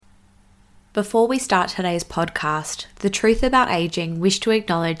Before we start today's podcast, The Truth About Aging wish to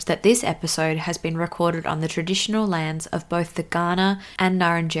acknowledge that this episode has been recorded on the traditional lands of both the Kaurna and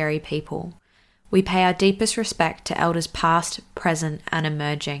Ngarrindjeri people. We pay our deepest respect to elders past, present and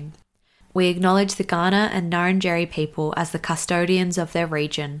emerging. We acknowledge the Kaurna and Ngarrindjeri people as the custodians of their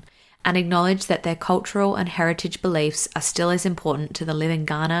region and acknowledge that their cultural and heritage beliefs are still as important to the living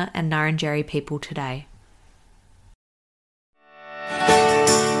Kaurna and Ngarrindjeri people today.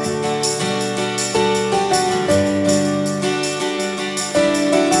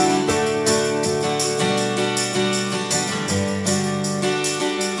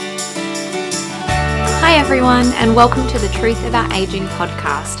 Hi everyone, and welcome to the Truth About Aging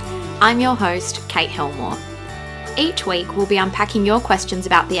podcast. I'm your host, Kate Hillmore. Each week we'll be unpacking your questions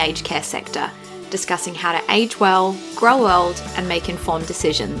about the aged care sector, discussing how to age well, grow old, and make informed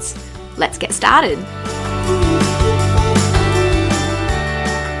decisions. Let's get started.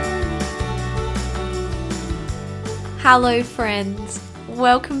 Hello friends,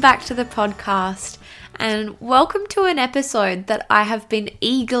 welcome back to the podcast, and welcome to an episode that I have been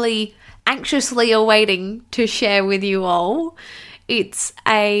anxiously awaiting to share with you all. It's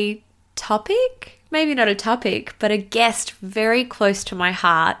a topic, maybe not a topic, but a guest very close to my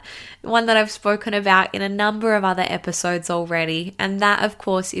heart, one that I've spoken about in a number of other episodes already, and that of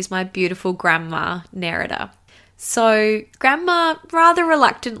course is my beautiful grandma, Nerida. So Grandma rather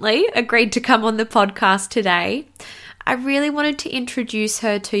reluctantly agreed to come on the podcast today. I really wanted to introduce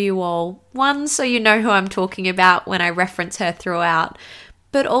her to you all, one, so you know who I'm talking about when I reference her throughout,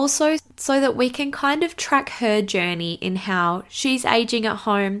 but also so that we can kind of track her journey in how she's aging at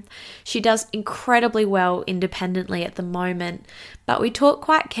home. She does incredibly well independently at the moment, but we talk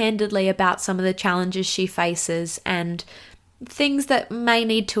quite candidly about some of the challenges she faces and things that may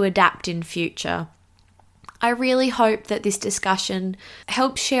need to adapt in future. I really hope that this discussion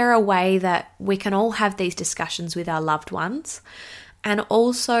helps share a way that we can all have these discussions with our loved ones, and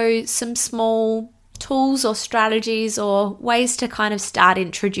also some small tools or strategies or ways to kind of start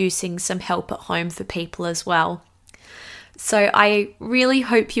introducing some help at home for people as well. So I really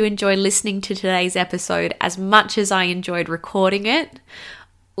hope you enjoy listening to today's episode as much as I enjoyed recording it.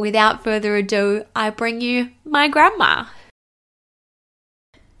 Without further ado, I bring you my grandma.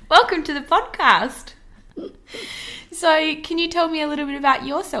 Welcome to the podcast. So can you tell me a little bit about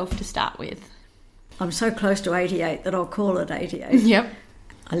yourself to start with? I'm so close to 88 that I'll call it 88. Yep.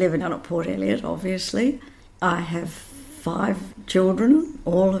 I live down at Port Elliot, obviously. I have 5 children,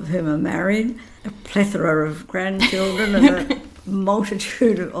 all of whom are married, a plethora of grandchildren and a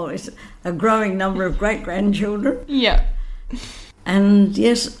multitude of, a growing number of great-grandchildren. Yeah. And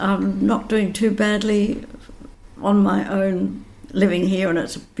yes, I'm not doing too badly on my own living here, and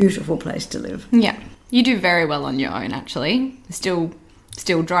it's a beautiful place to live. Yeah. You do very well on your own, actually. Still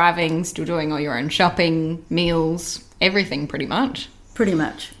driving, still doing all your own shopping, meals, everything pretty much. Pretty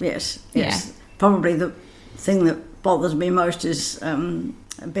much, yes. Yeah. Probably the thing that bothers me most is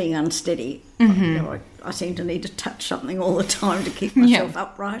being unsteady. Mm-hmm. I seem to need to touch something all the time to keep myself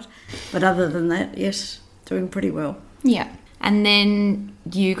upright. But other than that, yes, doing pretty well. Yeah. And then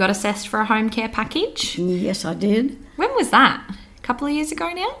you got assessed for a home care package? Yes, I did. When was that? A couple of years ago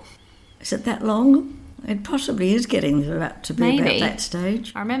now? Is it that long? It possibly is getting about to be about that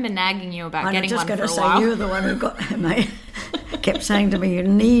stage. I remember nagging you about getting one for a while. I'm just going to say you were the one who got mate. Kept saying to me, you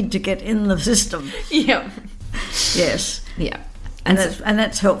need to get in the system. Yeah. Yes. Yeah. And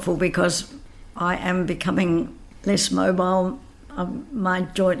that's helpful because I am becoming less mobile. My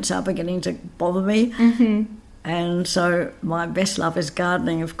joints are beginning to bother me. Mm-hmm. And so my best love is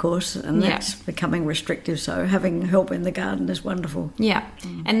gardening, of course, and that's becoming restrictive. So having help in the garden is wonderful. Yeah.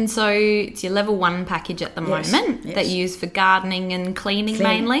 And so it's your level 1 package at the moment that you use for gardening and cleaning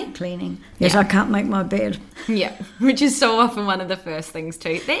mainly? Cleaning. Yes, I can't make my bed. Yeah, which is so often one of the first things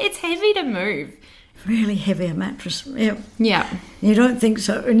too. It's heavy to move. Really heavy a mattress. Yeah. Yeah. You don't think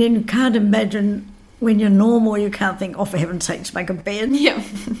so. And then you can't imagine when you're normal, you can't think, oh, for heaven's sakes, make a bed. Yeah.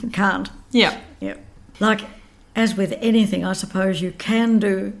 Can't. Yeah. Yeah. Like, as with anything, I suppose you can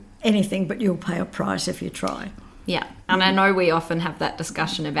do anything, but you'll pay a price if you try. Yeah, and I know we often have that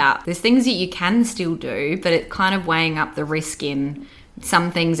discussion about there's things that you can still do, but it's kind of weighing up the risk in some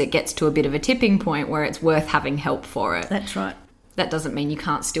things. It gets to a bit of a tipping point where it's worth having help for it. That's right. That doesn't mean you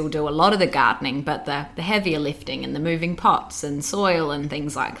can't still do a lot of the gardening, but the heavier lifting and the moving pots and soil and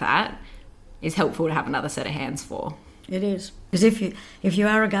things like that is helpful to have another set of hands for. It is. Because if you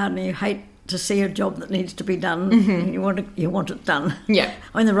are a gardener, you hate to see a job that needs to be done. Mm-hmm. You want it done. Yeah.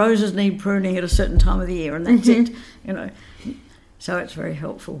 I mean, the roses need pruning at a certain time of the year, and that's it. So it's very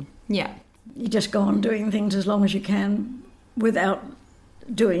helpful. Yeah. You just go on doing things as long as you can without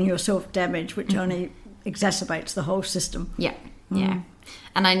doing yourself damage, which only exacerbates the whole system. Yeah, yeah.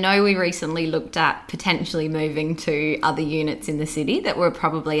 And I know we recently looked at potentially moving to other units in the city that were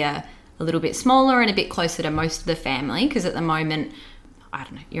probably a little bit smaller and a bit closer to most of the family, because at the moment, I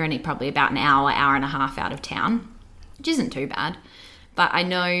don't know, you're only probably about an hour and a half out of town, which isn't too bad. But I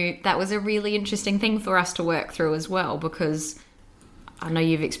know that was a really interesting thing for us to work through as well, because I know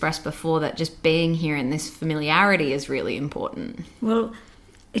you've expressed before that just being here and this familiarity is really important. Well,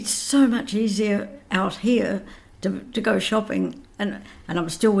 it's so much easier out here to go shopping, and I'm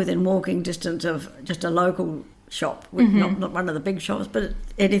still within walking distance of just a local shop, not one of the big shops, but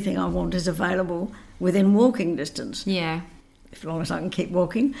anything I want is available within walking distance. Yeah. As long as I can keep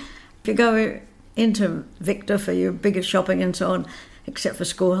walking. If you go into Victor for your bigger shopping and so on, except for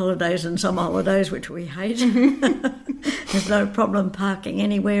school holidays and summer holidays, which we hate, there's no problem parking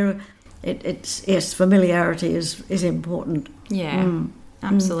anywhere. Yes, familiarity is important. Yeah,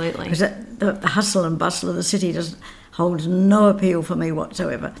 absolutely. Because the hustle and bustle of the city holds no appeal for me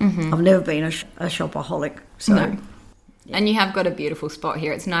whatsoever. I've never been a shopaholic. So. No. Yeah. And you have got a beautiful spot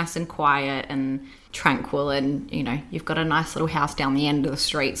here. It's nice and quiet and tranquil, and, you know, you've got a nice little house down the end of the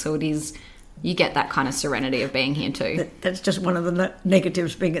street, so it is... You get that kind of serenity of being here too. That's just one of the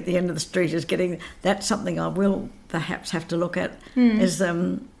negatives, being at the end of the street, is getting... That's something I will perhaps have to look at, is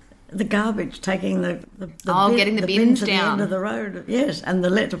the garbage, taking the getting the bins down. At the end of the road. Yes, and the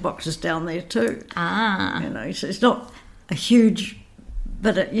letterboxes down there too. Ah. You know, so it's not a huge...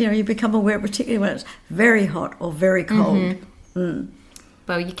 But, you become aware, particularly when it's very hot or very cold.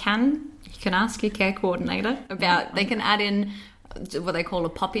 Well, you can ask your care coordinator about... They can add in... what they call a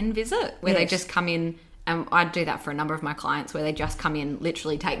pop-in visit, where they just come in, and I do that for a number of my clients, where they just come in,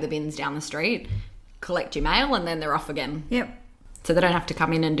 literally take the bins down the street, collect your mail, and then they're off again. Yep. So they don't have to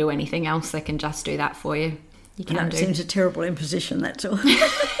come in and do anything else. They can just do that for you. You can It seems a terrible imposition, that's all.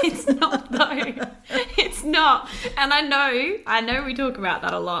 It's not, though. It's not. And I know we talk about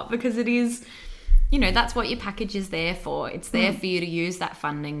that a lot, because it is, that's what your package is there for. It's there for you to use that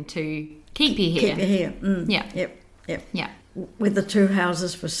funding to keep you here. Keep you here. Yeah. Yep. Yeah. With the 2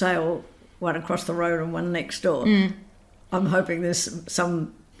 houses for sale, one across the road and one next door, I'm hoping there's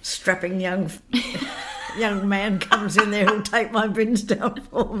some strapping young man comes in there who'll take my bins down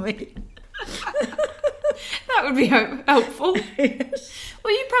for me. That would be helpful. Yes.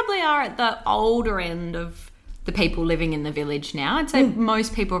 Well, you probably are at the older end of the people living in the village now. I'd say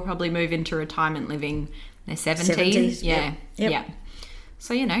most people probably move into retirement living in their 70s. Yeah. Yep. Yeah.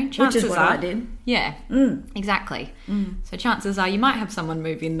 So, chances Which is what are... I did. Yeah, exactly. So chances are you might have someone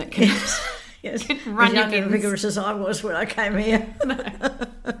move in that can, yes. can run as your young and bins. vigorous as I was when I came here.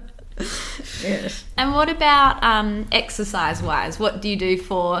 Yes. And what about exercise-wise? What do you do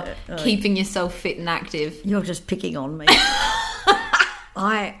for keeping yourself fit and active? You're just picking on me.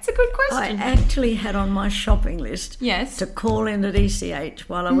 It's a good question. I actually had on my shopping list Yes. to call in at ECH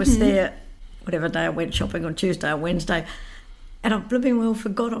while I was there, whatever day I went shopping, on Tuesday or Wednesday. And I blooming well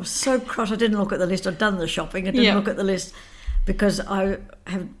forgot. I was so cross. I didn't look at the list. I'd done the shopping. I didn't look at the list, because I'm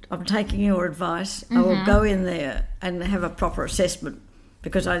taking your advice. I will go in there and have a proper assessment,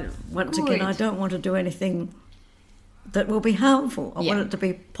 because once again, I don't want to do anything that will be harmful. I want it to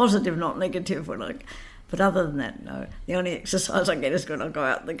be positive, not negative. But other than that, no. The only exercise I get is when I go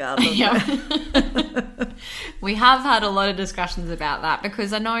out in the garden. Yeah. We have had a lot of discussions about that,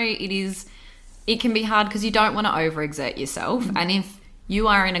 because I know it can be hard, because you don't want to overexert yourself. And if you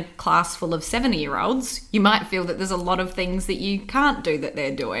are in a class full of 70-year-olds, you might feel that there's a lot of things that you can't do that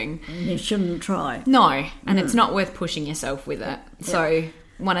they're doing. And you shouldn't try. No, and it's not worth pushing yourself with it. Yeah. So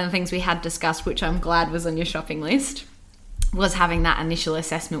one of the things we had discussed, which I'm glad was on your shopping list, was having that initial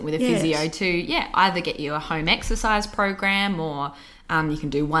assessment with a physio to, either get you a home exercise program, or you can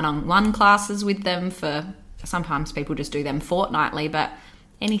do one-on-one classes with them sometimes people just do them fortnightly, but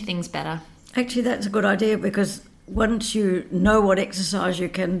anything's better. Actually, that's a good idea, because once you know what exercise you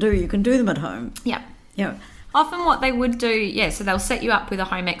can do them at home. Yeah. Yeah. Often what they would do, so they'll set you up with a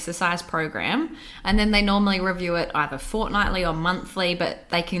home exercise program, and then they normally review it either fortnightly or monthly, but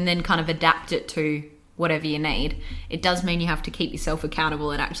they can then kind of adapt it to whatever you need. It does mean you have to keep yourself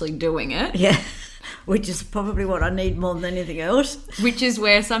accountable and actually doing it. Yeah, which is probably what I need more than anything else. Which is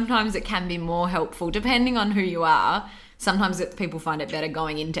where sometimes it can be more helpful, depending on who you are. Sometimes people find it better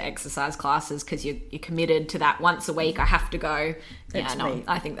going into exercise classes, because you're committed to that once a week. I have to go. That's me.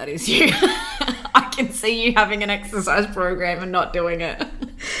 I think that is you. I can see you having an exercise program and not doing it.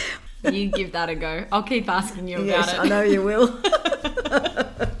 You give that a go. I'll keep asking you about it. Yes, I know you will.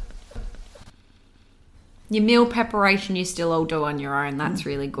 Your meal preparation you still all do on your own. That's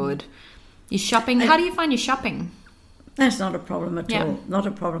really good. Your shopping, how do you find your shopping? That's not a problem at Yeah. all. Not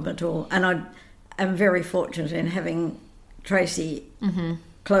a problem at all. And I am very fortunate in having Tracy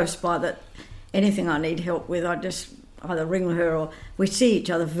close by, that anything I need help with, I just either ring her, or we see each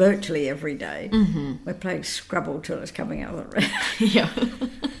other virtually every day. We're playing Scrabble till it's coming out of the room. Yeah.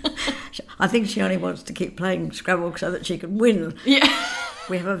 I think she only wants to keep playing Scrabble so that she can win. Yeah.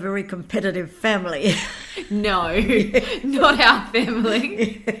 We have a very competitive family. No, not our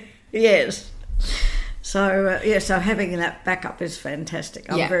family. Yes. So, so having that backup is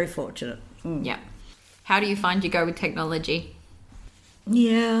fantastic. I'm Yeah. very fortunate. Yeah. How do you find you go with technology?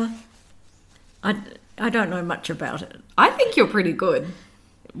 Yeah. I don't know much about it. I think you're pretty good.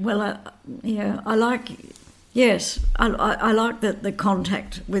 Well, I like, yes, I like the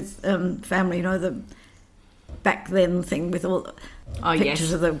contact with family, you know, the back then thing with all the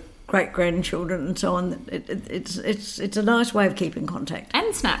pictures of the great-grandchildren and so on. It's a nice way of keeping contact.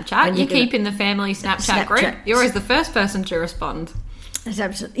 And Snapchat. And you you keep in the family Snapchat group. Snapchat. You're always the first person to respond. It's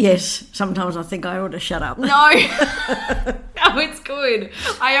absolutely, yes, sometimes I think I ought to shut up. No. No, it's good.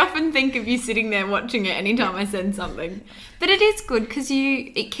 I often think of you sitting there watching it anytime I send something. But it is good because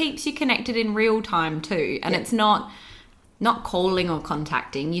it keeps you connected in real time too. And it's not calling or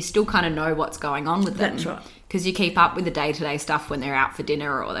contacting. You still kind of know what's going on with them. That's right. Because you keep up with the day-to-day stuff when they're out for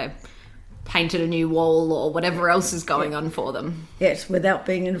dinner or they've painted a new wall or whatever else is going on for them. Yes, without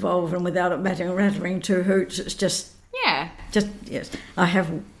being involved and without it rattling two hoots, it's just... Yeah. Yes, I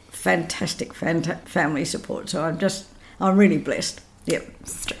have fantastic family support, so I'm really blessed. Yep.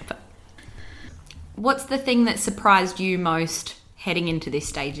 Strip it. What's the thing that surprised you most heading into this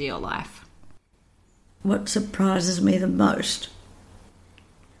stage of your life? What surprises me the most?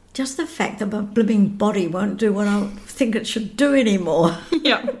 Just the fact that my blooming body won't do what I think it should do anymore.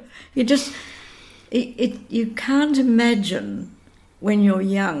 Yeah. You just... You can't imagine when you're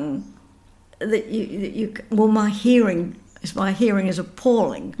young that my hearing is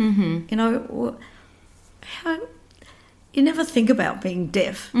appalling. You know, how you never think about being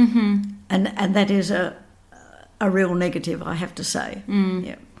deaf, and that is a real negative, I have to say.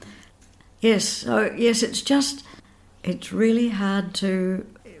 Yeah. Yes. So yes, it's really hard to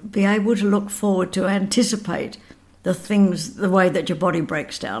be able to look forward to anticipate the way that your body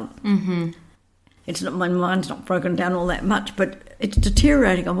breaks down. It's not, my mind's not broken down all that much, but it's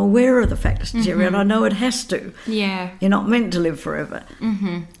deteriorating. I'm aware of the fact it's deteriorating. I know it has to. Yeah. You're not meant to live forever.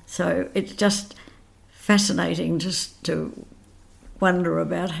 So it's just fascinating just to wonder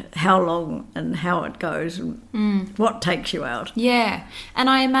about how long and how it goes and what takes you out. Yeah. And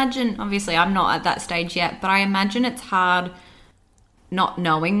I imagine, obviously I'm not at that stage yet, but I imagine it's hard not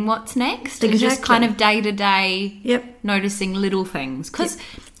knowing what's next. And just kind of day to day noticing little things.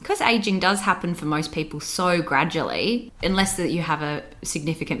 Because aging does happen for most people so gradually, unless that you have a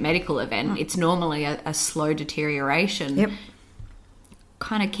significant medical event, it's normally a slow deterioration. Yep.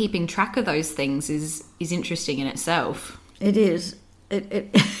 Kind of keeping track of those things is interesting in itself. It is.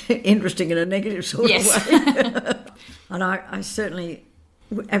 It interesting in a negative sort of way. And I certainly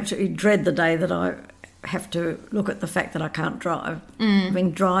absolutely dread the day that I have to look at the fact that I can't drive. I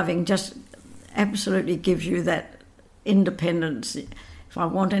mean, driving just absolutely gives you that independence. If I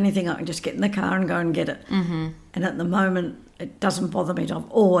want anything, I can just get in the car and go and get it. And at the moment, it doesn't bother me. I've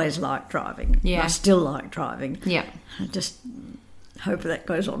always liked driving. Yeah. I still like driving. Yeah. I just hope that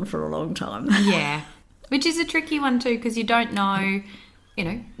goes on for a long time. Yeah. Which is a tricky one too, because you don't know,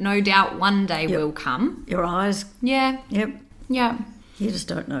 no doubt one day will come. Your eyes. Yeah. Yep. Yeah. You just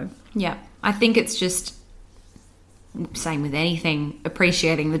don't know. Yeah. I think it's just, same with anything,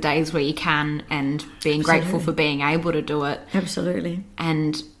 appreciating the days where you can and being grateful for being able to do it. Absolutely.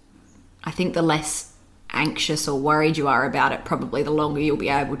 And I think the less anxious or worried you are about it, probably the longer you'll be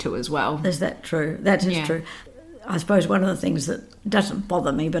able to as well. Is that true? That is true. I suppose one of the things that doesn't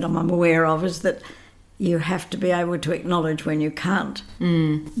bother me, but I'm aware of, is that you have to be able to acknowledge when you can't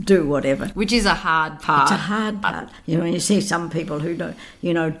do whatever. Which is a hard part. It's a hard part. You see some people who don't,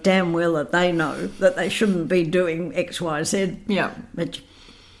 damn well that they know that they shouldn't be doing X, Y, Z. Yeah. But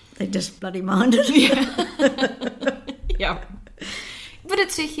they're just bloody minded. Yeah. But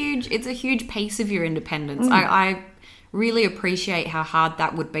it's a huge piece of your independence. I really appreciate how hard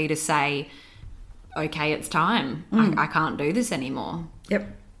that would be to say, okay, it's time. I can't do this anymore.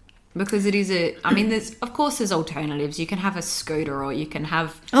 Yep. Because it is there's alternatives. You can have a scooter or you can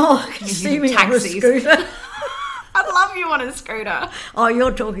have I can see me on a scooter. I'd love you on a scooter. Oh,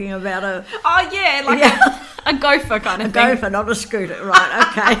 you're talking about a a gopher kind of a thing. gopher, not a scooter. Right,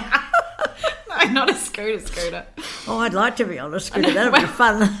 okay. No, not a scooter. Oh, I'd like to be on a scooter. That'd be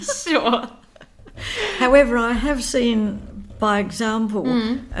fun. Sure. However, I have seen, by example,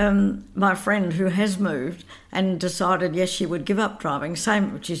 my friend who has moved and decided, yes, she would give up driving.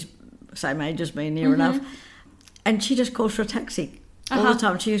 She's same age as me, near enough. And she just calls for a taxi. All the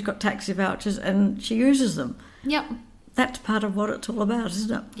time. She's got taxi vouchers and she uses them. Yep. That's part of what it's all about,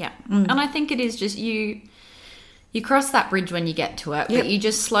 isn't it? Yeah. And I think it is just you cross that bridge when you get to it, but you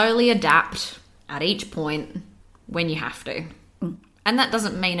just slowly adapt at each point when you have to. And that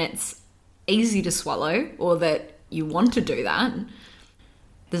doesn't mean it's easy to swallow or that you want to do that.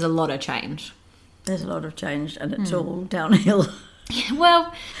 There's a lot of change. There's a lot of change and it's all downhill.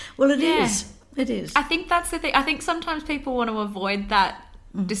 Well, it is. It is. I think that's the thing. I think sometimes people want to avoid that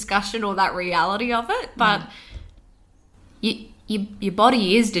discussion or that reality of it, but your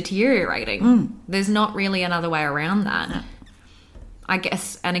body is deteriorating. There's not really another way around that. No. I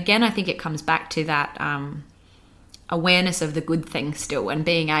guess, and again, I think it comes back to that awareness of the good things still and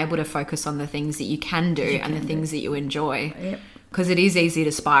being able to focus on the things that you can do and the things that you enjoy. Because it is easy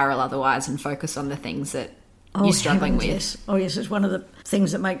to spiral otherwise and focus on the things that you're struggling with. Yes. Oh, yes, it's one of the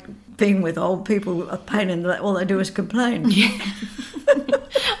things that make being with old people a pain in that all they do is complain. Yeah.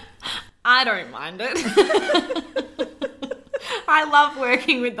 I don't mind it. I love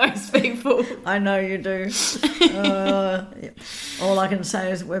working with those people. I know you do. All I can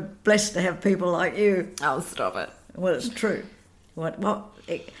say is we're blessed to have people like you. Oh, stop it. Well, it's true.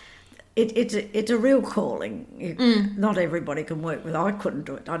 It's a real calling. Not everybody can work with. I couldn't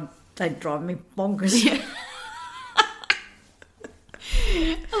do it. They'd drive me bonkers. Yeah.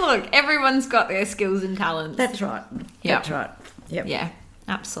 Look, everyone's got their skills and talents. That's right. Yep. That's right. Yep. Yeah,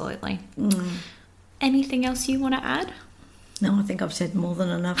 absolutely. Anything else you want to add? No, I think I've said more than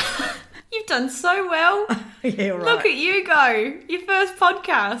enough. You've done so well. Yeah, right. Look at you go. Your first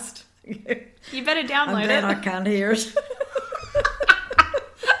podcast. You better download I'm glad it. I can't hear it.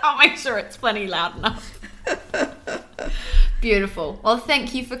 I'll make sure it's plenty loud enough. Beautiful. Well,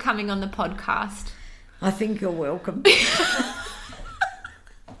 thank you for coming on the podcast. I think you're welcome.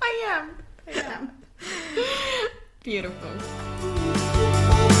 I am. Beautiful.